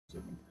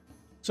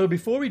So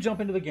before we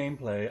jump into the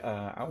gameplay,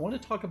 I want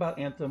to talk about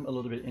Anthem a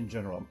little bit in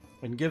general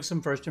and give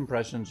some first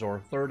impressions or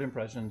third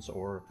impressions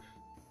or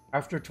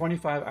after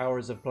 25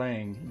 hours of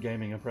playing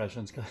gaming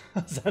impressions,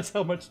 because that's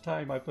how much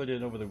time I put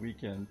in over the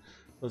weekend.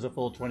 It was a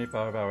full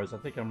 25 hours. I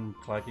think I'm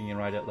clocking in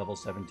right at level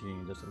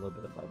 17, just a little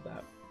bit above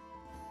that.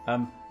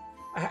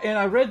 And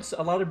I read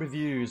a lot of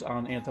reviews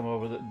on Anthem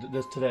over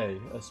this today,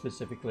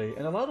 specifically,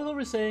 and a lot of them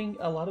were saying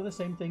a lot of the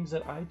same things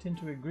that I tend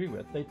to agree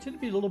with. They tend to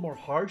be a little more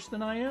harsh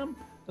than I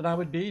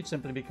would be,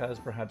 simply because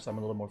perhaps I'm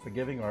a little more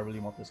forgiving, or I really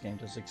want this game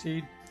to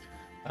succeed.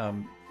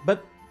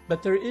 But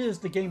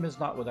the game is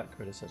not without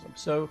criticism.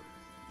 So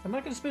I'm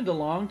not going to spend a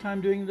long time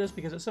doing this,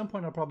 because at some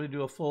point I'll probably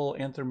do a full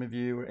Anthem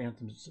review or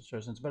Anthem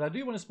suggestions, but I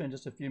do want to spend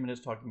just a few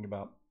minutes talking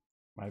about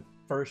my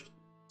first,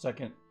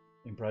 second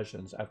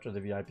impressions after the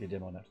VIP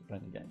demo and after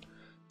playing the game.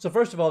 So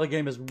first of all, the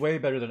game is way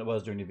better than it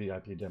was during the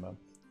VIP demo.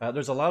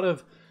 There's a lot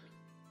of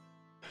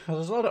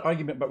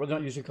argument about whether or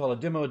not you should call a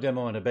demo,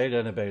 and a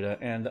beta,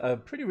 and a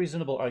pretty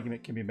reasonable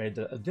argument can be made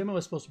that a demo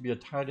is supposed to be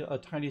a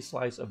tiny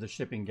slice of the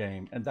shipping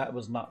game, and that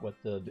was not what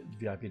the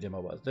VIP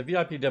demo was. The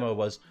VIP demo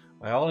was,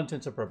 by all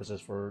intents and purposes,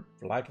 for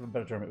lack of a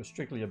better term, it was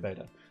strictly a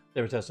beta.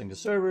 They were testing the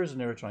servers,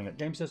 and they were trying out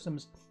game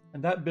systems,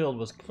 and that build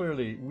was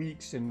clearly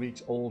weeks and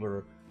weeks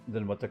older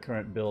than what the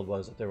current build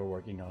was that they were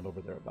working on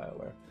over there at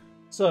BioWare.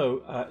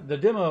 So the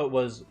demo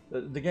was,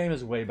 the game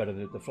is way better.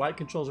 The flight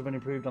controls have been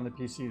improved on the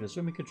PC. The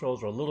swimming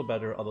controls are a little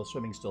better, although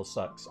swimming still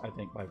sucks, I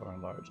think, by far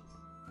and large.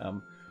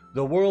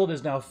 The world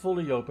is now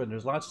fully open.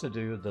 There's lots to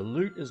do. The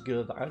loot is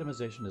good. The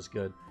itemization is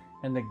good.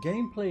 And the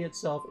gameplay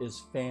itself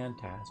is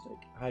fantastic.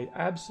 I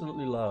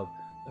absolutely love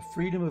the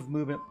freedom of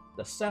movement.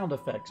 The sound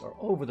effects are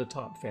over the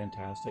top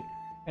fantastic.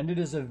 And it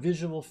is a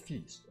visual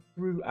feast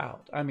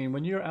throughout. I mean,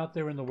 when you're out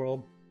there in the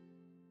world,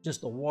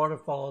 just the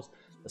waterfalls,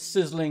 the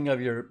sizzling of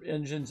your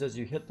engines as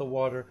you hit the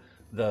water,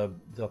 the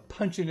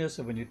punchiness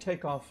of when you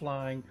take off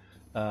flying,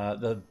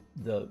 the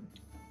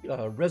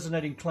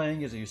resonating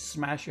clang as you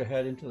smash your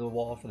head into the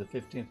wall for the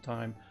 15th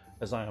time,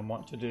 as I am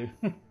wont to do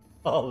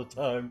all the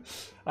time.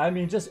 I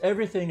mean, just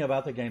everything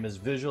about the game is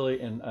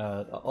visually and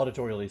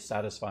auditorially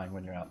satisfying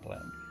when you're out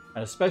playing.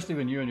 And especially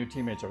when you and your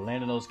teammates are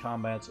landing those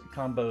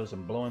combos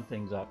and blowing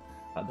things up.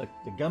 The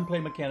gunplay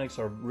mechanics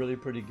are really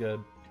pretty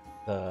good.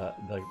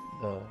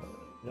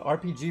 The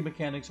RPG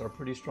mechanics are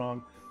pretty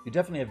strong. You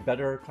definitely have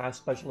better class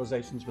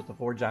specializations with the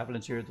 4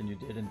 javelins here than you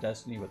did in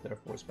Destiny with their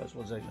 4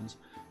 specializations.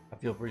 I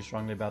feel pretty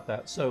strongly about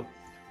that. So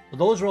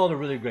those are all the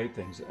really great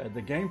things.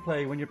 The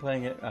gameplay, when you're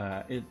playing it,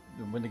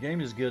 when the game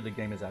is good, the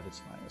game is at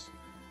its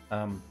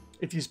finest.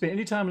 If you spend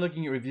any time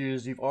looking at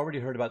reviews, you've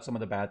already heard about some of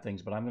the bad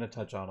things, but I'm going to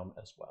touch on them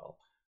as well.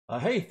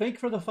 Hey, thank you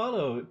for the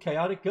follow,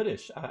 Chaotic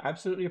Goodish. I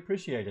absolutely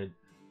appreciate it.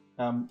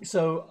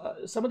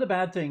 Some of the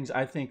bad things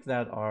I think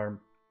that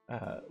are...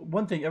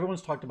 one thing,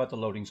 everyone's talked about the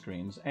loading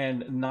screens,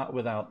 and not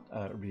without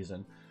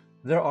reason.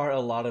 There are a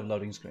lot of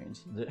loading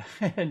screens,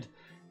 and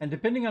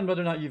depending on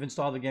whether or not you've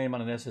installed the game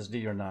on an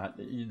SSD or not,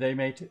 they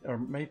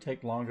may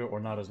take longer or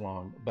not as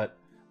long, but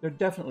they're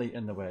definitely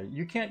in the way.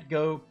 You can't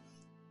go,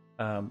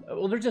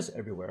 well, they're just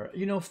everywhere.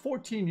 You know,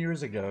 14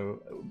 years ago,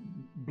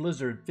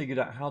 Blizzard figured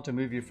out how to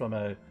move you from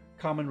a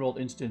common role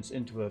instance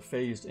into a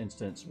phased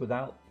instance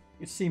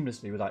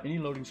seamlessly, without any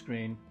loading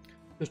screen.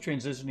 Just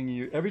transitioning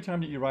you every time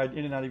that you ride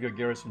in and out of your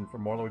garrison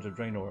from Warlords of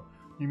Draenor.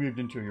 You moved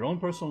into your own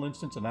personal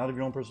instance and out of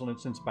your own personal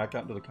instance back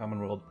out into the common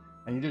world,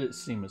 and you did it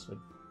seamlessly.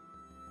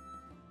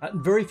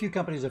 Very few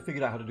companies have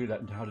figured out how to do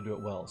that and how to do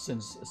it well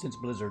since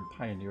Blizzard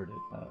pioneered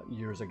it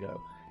years ago,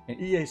 and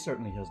EA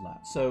certainly has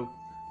not. So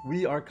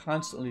we are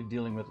constantly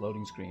dealing with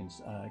loading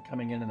screens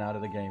coming in and out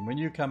of the game. When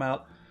you come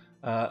out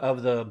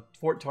of the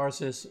Fort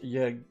Tarsis,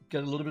 you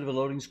get a little bit of a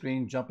loading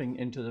screen jumping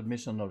into the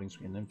mission loading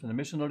screen. Then from the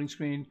mission loading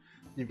screen,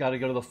 you've got to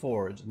go to the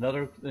Forge. And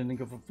then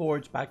go from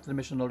Forge back to the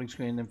mission loading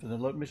screen. Then from the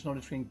mission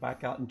loading screen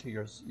back out into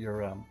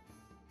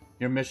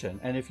your mission.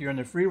 And if you're in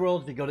the free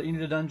world, if you go to any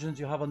of the dungeons,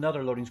 you'll have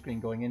another loading screen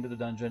going into the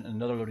dungeon and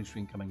another loading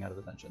screen coming out of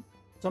the dungeon.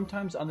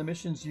 Sometimes on the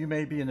missions, you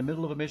may be in the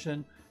middle of a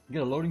mission, you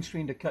get a loading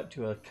screen to cut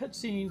to a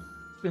cutscene,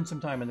 spend some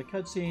time in the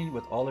cutscene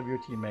with all of your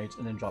teammates,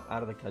 and then drop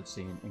out of the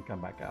cutscene and come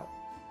back out.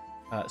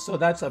 So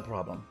that's a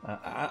problem.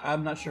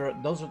 I'm not sure.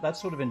 That's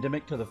sort of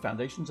endemic to the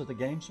foundations of the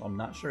game, so I'm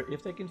not sure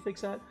if they can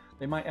fix that.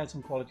 They might add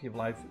some quality of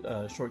life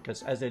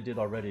shortcuts, as they did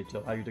already, to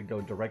allow you to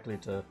go directly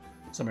to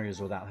some areas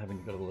without having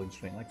to go to the loading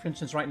screen. Like, for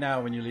instance, right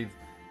now when you leave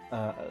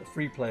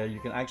free play, you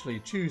can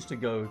actually choose to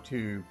go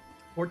to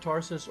Fort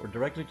Tarsis, or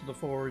directly to the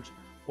Forge,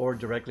 or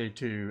directly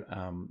to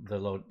the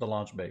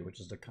launch bay, which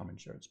is the common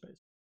shared space.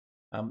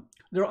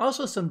 There are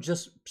also some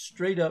just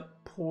straight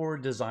up poor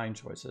design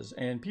choices,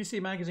 and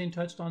PC Magazine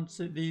touched on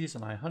these,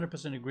 and I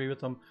 100% agree with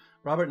them.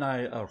 Robert and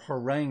I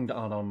harangued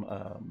on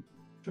them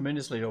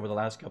tremendously over the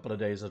last couple of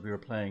days as we were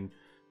playing,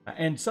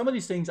 and some of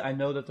these things I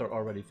know that they're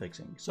already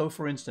fixing. So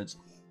for instance,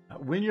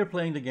 when you're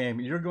playing the game,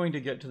 you're going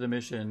to get to the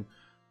mission,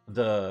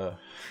 the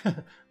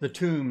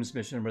tombs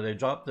mission, where they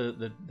drop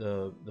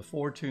the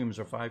 4 tombs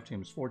or 5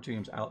 tombs, 4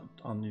 tombs out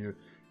on you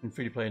in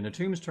free to play, and the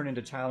tombs turn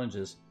into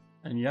challenges,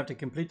 and you have to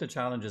complete the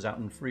challenges out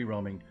in free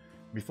roaming.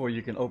 before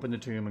you can open the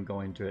tomb and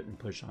go into it and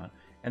push on.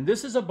 And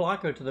this is a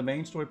blocker to the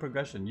main story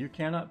progression. You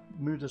cannot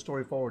move the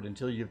story forward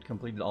until you've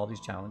completed all these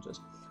challenges.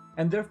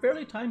 And they're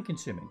fairly time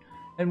consuming.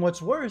 And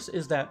what's worse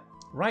is that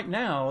right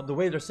now, the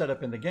way they're set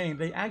up in the game,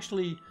 they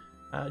actually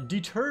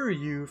deter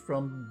you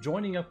from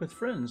joining up with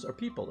friends or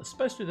people,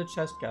 especially the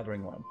chest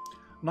gathering one.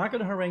 I'm not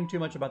going to harangue too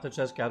much about the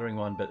chest gathering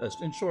one, but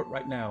in short,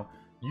 right now,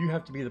 you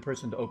have to be the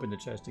person to open the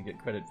chest to get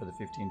credit for the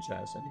 15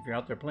 chests. And if you're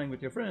out there playing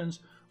with your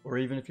friends, or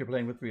even if you're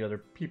playing with 3 other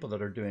people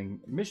that are doing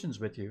missions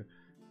with you,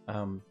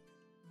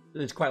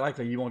 it's quite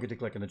likely you won't get to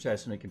click on the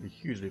chest, and it can be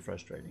hugely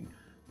frustrating.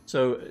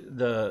 So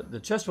the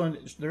chest one,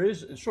 there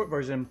is a short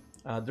version.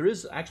 There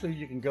is actually,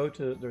 you can go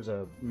to, there's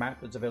a map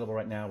that's available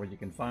right now where you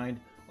can find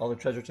all the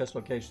treasure chest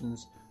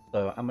locations.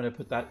 So I'm going to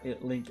put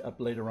that link up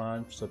later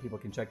on so people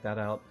can check that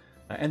out.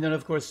 And then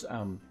of course,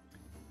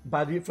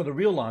 for the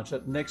real launch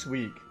next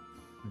week,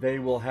 they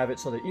will have it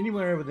so that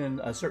anywhere within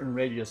a certain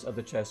radius of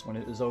the chest when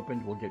it is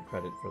opened will get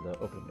credit for the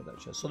opening of that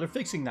chest. So they're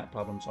fixing that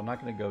problem, so I'm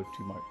not going to go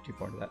too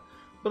far into that.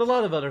 But a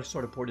lot of other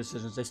sort of poor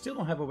decisions. They still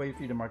don't have a way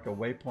for you to mark a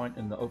waypoint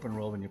in the open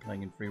world when you're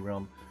playing in free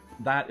roam.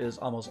 That is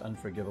almost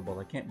unforgivable.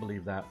 I can't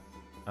believe that.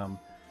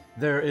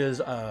 There's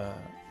a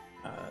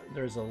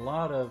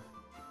lot of,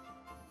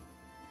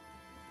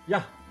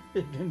 yeah,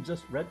 it can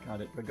just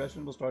retcon it.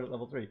 Progression will start at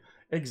level 3.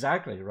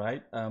 Exactly,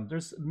 right?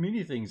 There's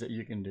many things that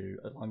you can do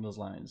along those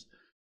lines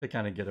to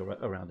kind of get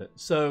around it.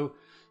 So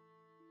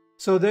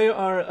they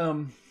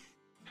are,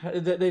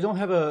 they don't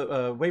have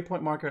a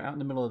waypoint marker out in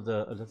the middle of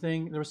the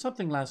thing. There was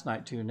something last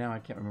night too. Now I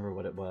can't remember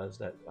what it was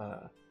that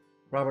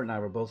Robert and I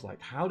were both like,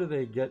 how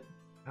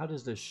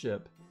does this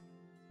ship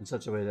in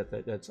such a way that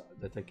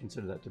they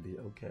consider that to be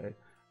okay?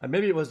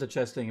 Maybe it was the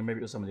chest thing, and maybe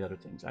it was some of the other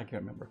things. I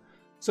can't remember.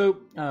 So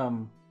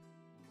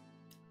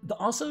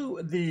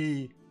also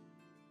the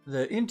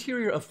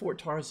interior of Fort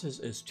Tarsus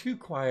is too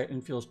quiet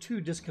and feels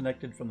too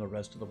disconnected from the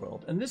rest of the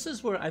world. And this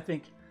is where I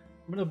think,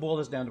 I'm going to boil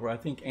this down to where I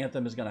think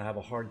Anthem is going to have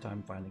a hard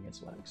time finding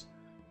its legs.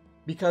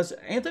 Because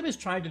Anthem is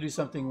trying to do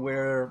something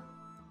where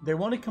they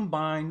want to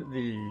combine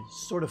the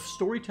sort of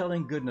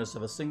storytelling goodness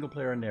of a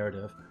single-player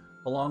narrative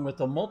along with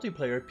the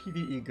multiplayer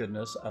PvE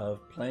goodness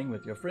of playing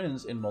with your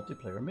friends in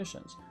multiplayer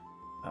missions.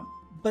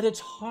 But it's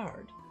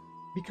hard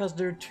because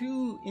there are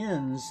two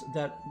ends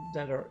that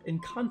are in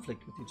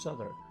conflict with each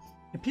other.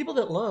 And people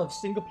that love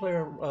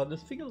single-player, the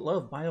people that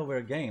love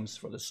BioWare games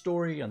for the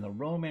story and the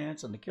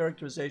romance and the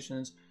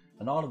characterizations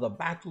and all of the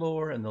back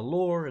lore and the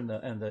lore and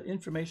the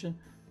information,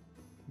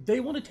 they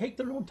want to take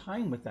their own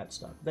time with that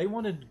stuff. They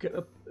want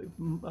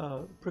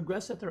to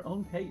progress at their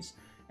own pace.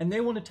 And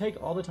they want to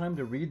take all the time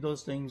to read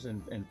those things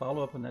and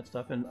follow up on that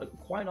stuff. And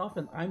quite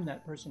often, I'm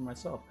that person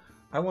myself.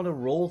 I want to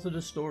roll through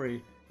the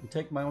story and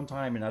take my own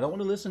time. And I don't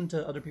want to listen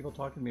to other people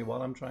talking to me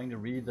while I'm trying to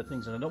read the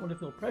things. And I don't want to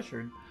feel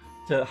pressured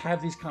to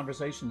have these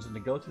conversations and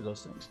to go through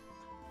those things.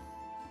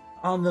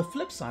 On the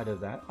flip side of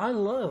that, I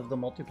love the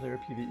multiplayer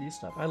PvE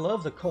stuff. I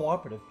love the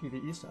cooperative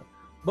PvE stuff.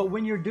 But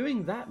when you're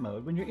doing that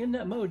mode, when you're in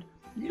that mode,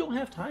 you don't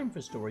have time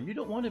for story. You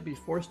don't want to be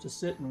forced to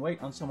sit and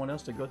wait on someone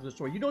else to go through the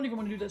story. You don't even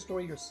want to do that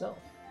story yourself.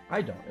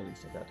 I don't, at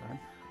least at that time.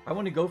 I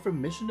want to go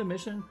from mission to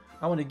mission.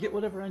 I want to get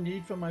whatever I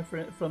need from my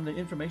friend, from the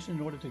information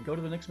in order to go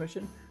to the next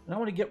mission. And I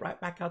want to get right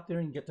back out there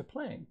and get to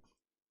playing.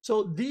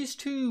 So these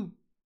two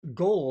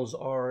goals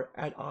are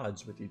at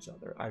odds with each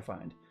other, I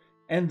find.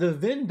 And the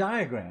Venn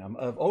diagram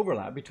of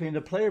overlap between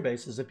the player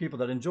bases, the people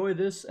that enjoy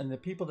this and the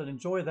people that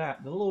enjoy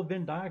that, the little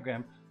Venn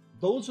diagram,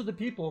 those are the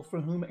people for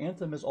whom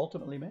Anthem is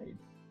ultimately made.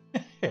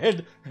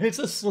 And it's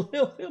a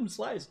slim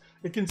slice.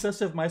 It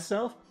consists of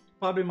myself,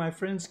 probably my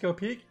friend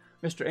Skopik,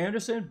 Mr.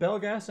 Anderson,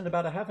 Belgas, and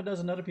about a half a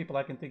dozen other people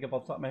I can think of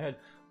off the top of my head.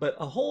 But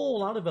a whole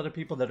lot of other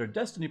people that are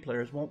Destiny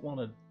players won't want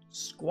to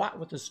squat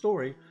with the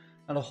story.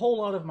 And a whole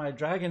lot of my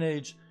Dragon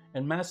Age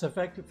and Mass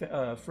Effect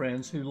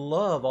friends who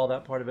love all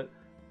that part of it,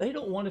 they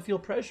don't want to feel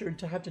pressured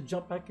to have to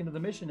jump back into the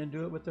mission and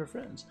do it with their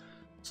friends.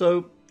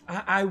 So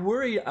I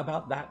worry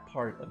about that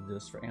part of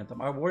this for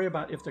Anthem. I worry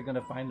about if they're going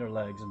to find their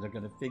legs and they're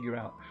going to figure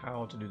out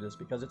how to do this,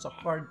 because it's a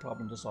hard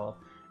problem to solve.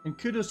 And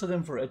kudos to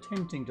them for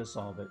attempting to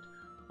solve it,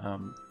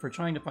 for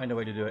trying to find a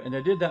way to do it. And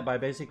they did that by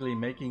basically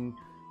making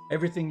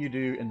everything you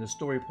do in the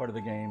story part of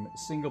the game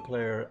single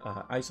player,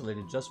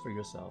 isolated just for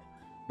yourself.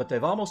 But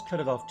they've almost cut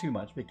it off too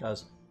much,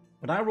 because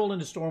when I roll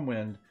into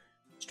Stormwind,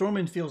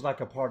 Stormwind feels like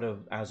a part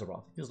of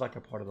Azeroth. It feels like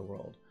a part of the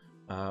world.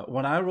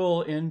 When I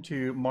roll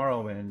into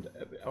Morrowind,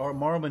 or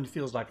Morrowind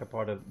feels like a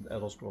part of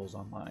Elder Scrolls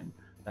Online,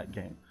 that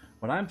game.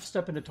 When I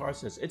step into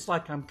Tarsus, it's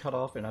like I'm cut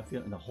off and I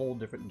feel in a whole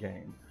different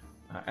game.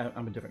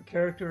 I'm a different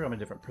character, I'm a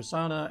different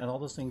persona, and all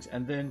those things.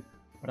 And then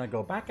when I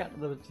go back out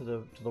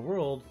to the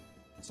world,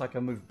 it's like I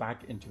move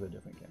back into a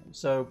different game.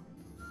 So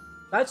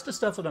that's the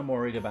stuff that I'm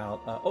worried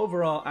about.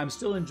 Overall, I'm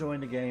still enjoying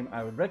the game.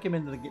 I would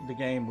recommend the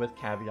game with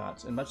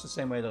caveats, in much the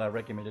same way that I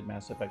recommended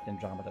Mass Effect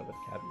Andromeda with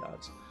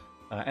caveats.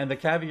 And the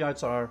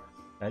caveats are,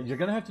 you're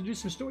going to have to do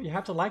some story. You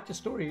have to like the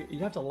story. You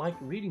have to like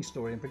reading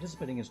story and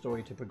participating in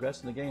story to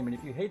progress in the game. And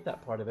if you hate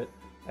that part of it,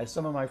 as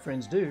some of my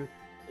friends do,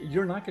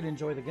 you're not going to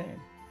enjoy the game.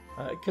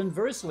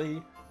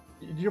 Conversely,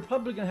 you're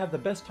probably going to have the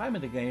best time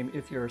in the game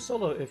if you're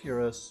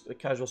a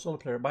casual solo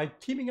player by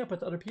teaming up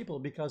with other people,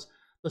 because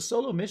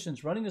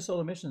running the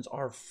solo missions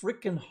are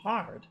freaking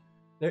hard.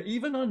 They're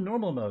even on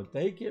normal mode.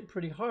 They get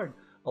pretty hard.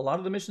 A lot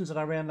of the missions that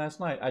I ran last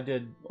night, I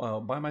did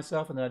by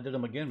myself, and then I did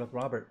them again with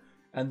Robert,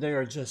 and they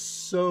are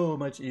just so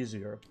much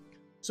easier.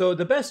 So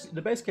the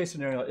best case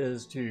scenario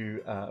is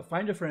to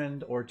find a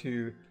friend or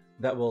two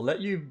that will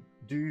let you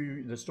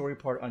do the story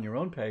part on your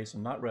own pace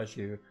and not rush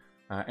you,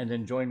 and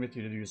then join with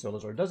you to do your solo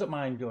story. Doesn't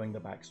mind doing the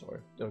backstory,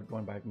 or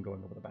going back and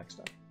going over the back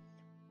stuff.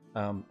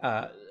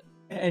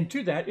 And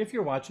to that, if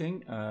you're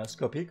watching,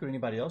 Skopik or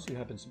anybody else who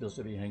happens to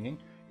still be hanging,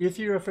 if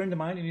you're a friend of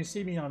mine and you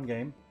see me on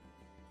game,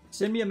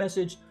 send me a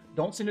message.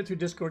 Don't send it through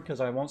Discord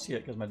because I won't see it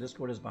because my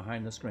Discord is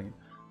behind the screen.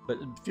 But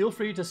feel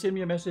free to send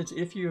me a message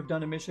if you have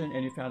done a mission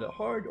and you found it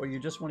hard, or you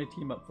just want to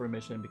team up for a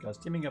mission, because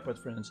teaming up with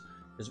friends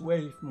is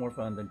way more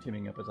fun than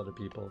teaming up with other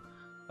people.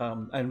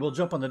 And we'll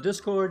jump on the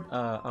Discord.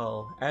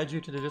 I'll add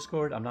you to the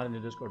Discord. I'm not in the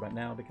Discord right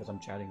now because I'm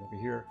chatting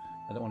over here.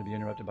 I don't want to be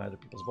interrupted by other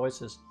people's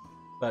voices.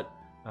 But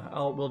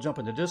we'll jump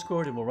in the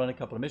Discord and we'll run a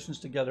couple of missions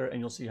together, and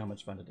you'll see how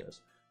much fun it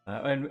is.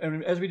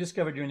 And as we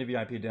discovered during the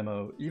VIP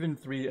demo, even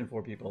 3 and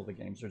 4 people, the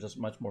games are just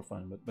much more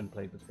fun when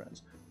played with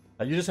friends.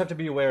 You just have to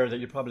be aware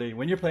that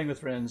when you're playing with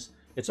friends,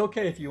 it's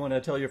okay if you want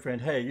to tell your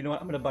friend, hey, you know what,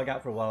 I'm going to bug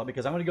out for a while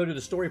because I'm going to go do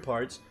the story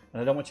parts,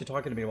 and I don't want you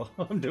talking to me while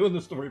I'm doing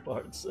the story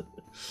parts.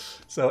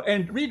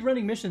 And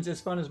running missions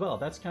is fun as well.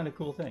 That's kind of a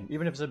cool thing.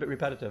 Even if it's a bit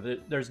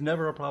repetitive, there's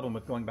never a problem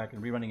with going back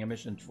and rerunning a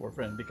mission for a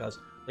friend because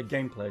the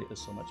gameplay is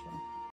so much fun.